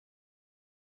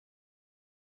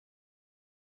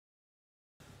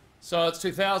So it's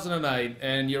 2008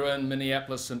 and you're in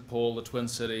Minneapolis, St. Paul, the Twin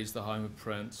Cities, the home of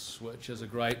Prince, which is a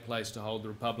great place to hold the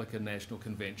Republican National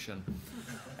Convention.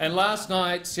 And last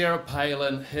night, Sarah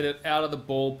Palin hit it out of the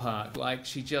ballpark, like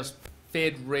she just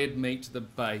fed red meat to the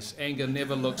base. Anger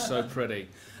never looked so pretty.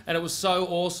 And it was so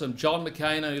awesome. John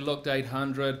McCain only looked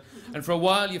 800. And for a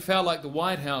while you felt like the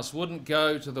White House wouldn't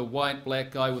go to the white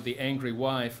black guy with the angry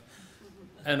wife.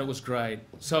 And it was great.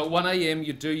 So at 1 a.m.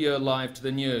 you do your live to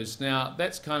the news. Now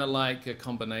that's kind of like a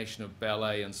combination of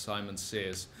ballet and Simon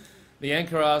Says. The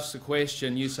anchor asks a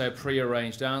question, you say a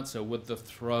pre-arranged answer with the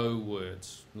throw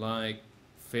words, like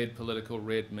fed political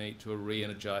red meat to a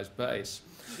re-energized base.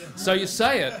 So you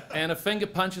say it, and a finger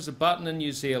punches a button in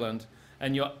New Zealand,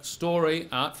 and your story,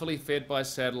 artfully fed by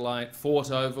satellite, fought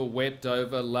over, wept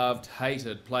over, loved,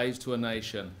 hated, plays to a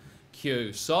nation.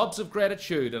 Cue sobs of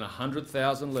gratitude in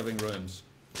 100,000 living rooms.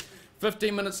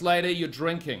 15 minutes later, you're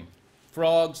drinking.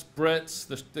 Frogs, Brits,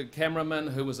 the cameraman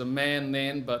who was a man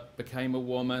then but became a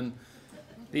woman,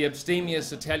 the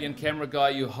abstemious Italian camera guy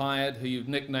you hired who you've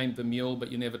nicknamed the Mule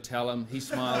but you never tell him, he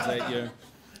smiles at you.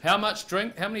 How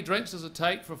many drinks does it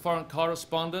take for a foreign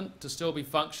correspondent to still be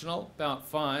functional? About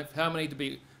 5. How many to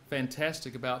be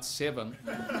fantastic? About 7.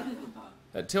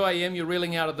 At 2 a.m. you're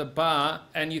reeling out of the bar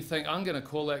and you think, I'm going to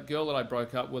call that girl that I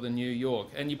broke up with in New York.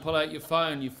 And you pull out your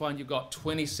phone, you find you've got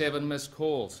 27 missed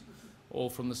calls, all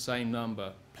from the same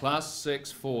number.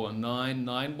 +64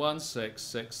 9916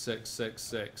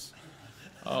 6666.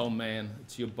 Oh man,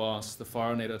 it's your boss, the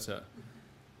foreign editor.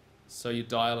 So you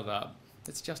dial it up.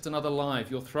 It's just another live.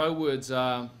 Your throw words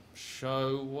are,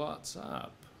 show what's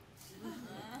up.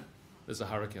 There's a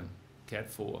hurricane, Cat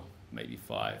 4, maybe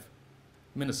 5.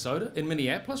 Minnesota? In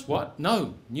Minneapolis? What?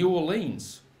 No, New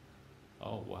Orleans.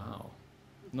 Oh, wow.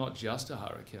 Not just a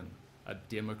hurricane, a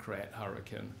Democrat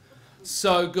hurricane.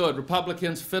 So good.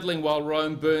 Republicans fiddling while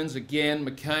Rome burns again.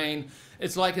 McCain.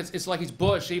 It's like he's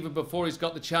Bush even before he's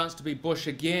got the chance to be Bush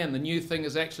again. The new thing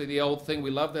is actually the old thing. We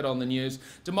love that on the news.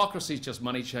 Democracy's just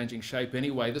money changing shape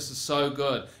anyway. This is so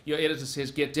good. Your editor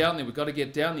says, get down there. We've got to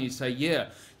get down there. You say, yeah,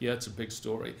 it's a big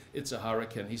story. It's a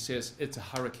hurricane. He says, it's a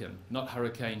hurricane, not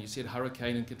hurricane. You said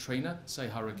hurricane and Katrina? Say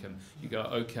hurricane. You go,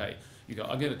 okay. You go,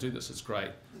 I'm going to do this. It's great.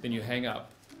 Then you hang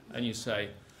up and you say,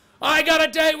 I got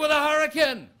a date with a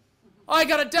hurricane. I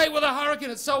got a date with a hurricane.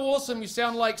 It's so awesome. You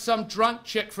sound like some drunk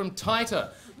chick from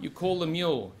Taita. You call the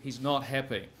Mule. He's not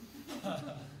happy.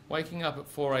 Waking up at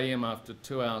 4 a.m. after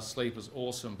 2 hours sleep is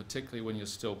awesome, particularly when you're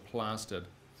still plastered.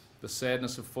 The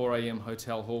sadness of 4 a.m.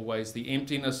 hotel hallways, the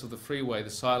emptiness of the freeway, the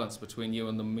silence between you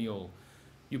and the Mule.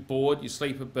 You're bored, you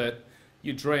sleep a bit,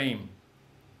 you dream.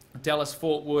 Dallas,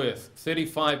 Fort Worth,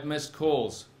 35 missed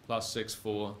calls,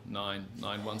 +64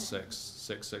 9916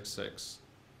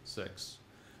 6666.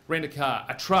 Rent a car,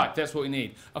 a truck, that's what we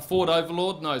need. A Ford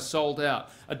Overlord, no, sold out.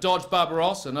 A Dodge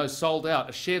Barbarossa, no, sold out.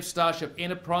 A Chev Starship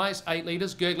Enterprise, 8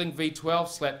 litres, gurgling V12,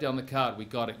 slap down the card, we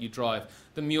got it, you drive.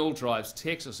 The Mule drives.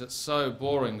 Texas, it's so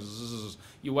boring. Zzz.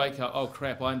 You wake up, oh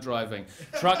crap, I'm driving.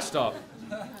 Truck stop.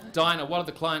 Diner, what are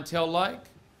the clientele like?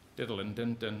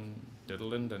 Diddle-in-din-din,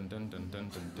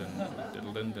 diddle-in-din-din-din-din-din,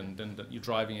 diddle-in-din-din-din. You're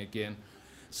driving again.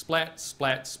 Splat,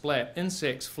 splat, splat.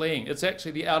 Insects fleeing. It's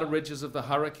actually the outer ridges of the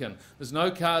hurricane. There's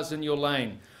no cars in your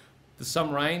lane. There's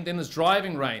some rain, then there's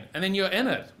driving rain, and then you're in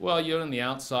it. Well, you're in the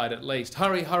outside at least.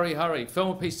 Hurry, hurry, hurry.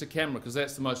 Film a piece to camera, because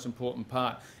that's the most important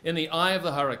part. In the eye of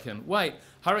the hurricane. Wait,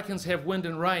 hurricanes have wind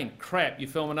and rain. Crap, you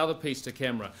film another piece to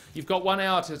camera. You've got 1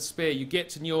 hour to spare. You get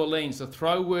to New Orleans. The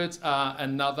throw words are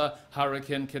another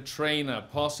Hurricane Katrina,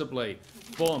 possibly.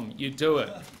 Boom, you do it.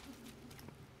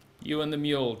 You and the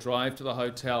Mule drive to the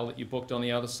hotel that you booked on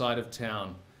the other side of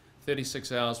town.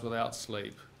 36 hours without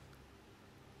sleep.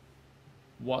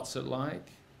 What's it like?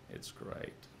 It's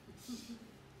great.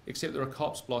 Except there are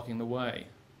cops blocking the way.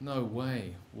 No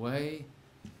way. Way?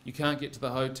 You can't get to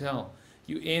the hotel.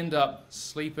 You end up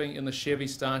sleeping in the Chevy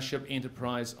Starship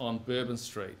Enterprise on Bourbon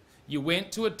Street. You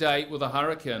went to a date with a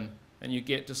hurricane and you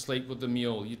get to sleep with the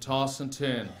Mule. You toss and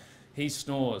turn. He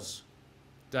snores.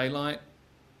 Daylight?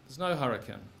 There's no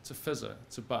hurricane. It's a fizzer.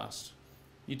 It's a bust.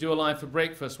 You do a line for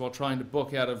breakfast while trying to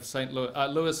book out of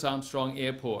Louis Armstrong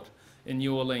Airport in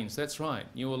New Orleans. That's right.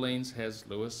 New Orleans has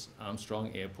Louis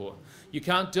Armstrong Airport. You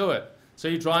can't do it. So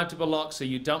you drive to Biloxi.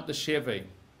 You dump the Chevy.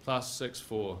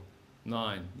 +64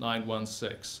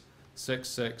 9916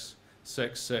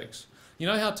 6666. You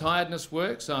know how tiredness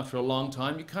works after a long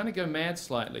time? You kind of go mad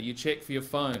slightly. You check for your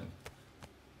phone.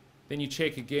 Then you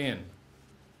check again.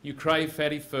 You crave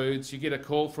fatty foods, you get a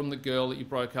call from the girl that you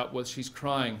broke up with, she's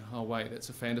crying. Oh wait, that's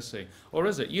a fantasy. Or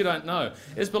is it? You don't know.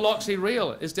 Is Biloxi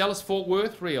real? Is Dallas Fort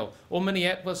Worth real? Or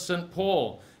Minneapolis St.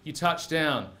 Paul? You touch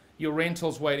down, Your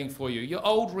rental's waiting for you. Your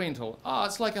old rental. Oh,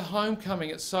 it's like a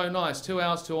homecoming. It's so nice. 2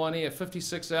 hours to on air,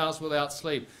 56 hours without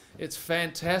sleep. It's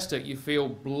fantastic. You feel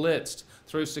blitzed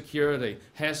through security,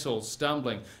 hassles,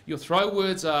 stumbling. Your throw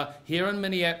words are, here in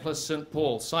Minneapolis, St.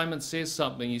 Paul. Simon says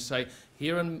something. You say,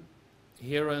 here,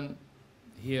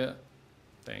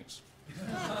 thanks.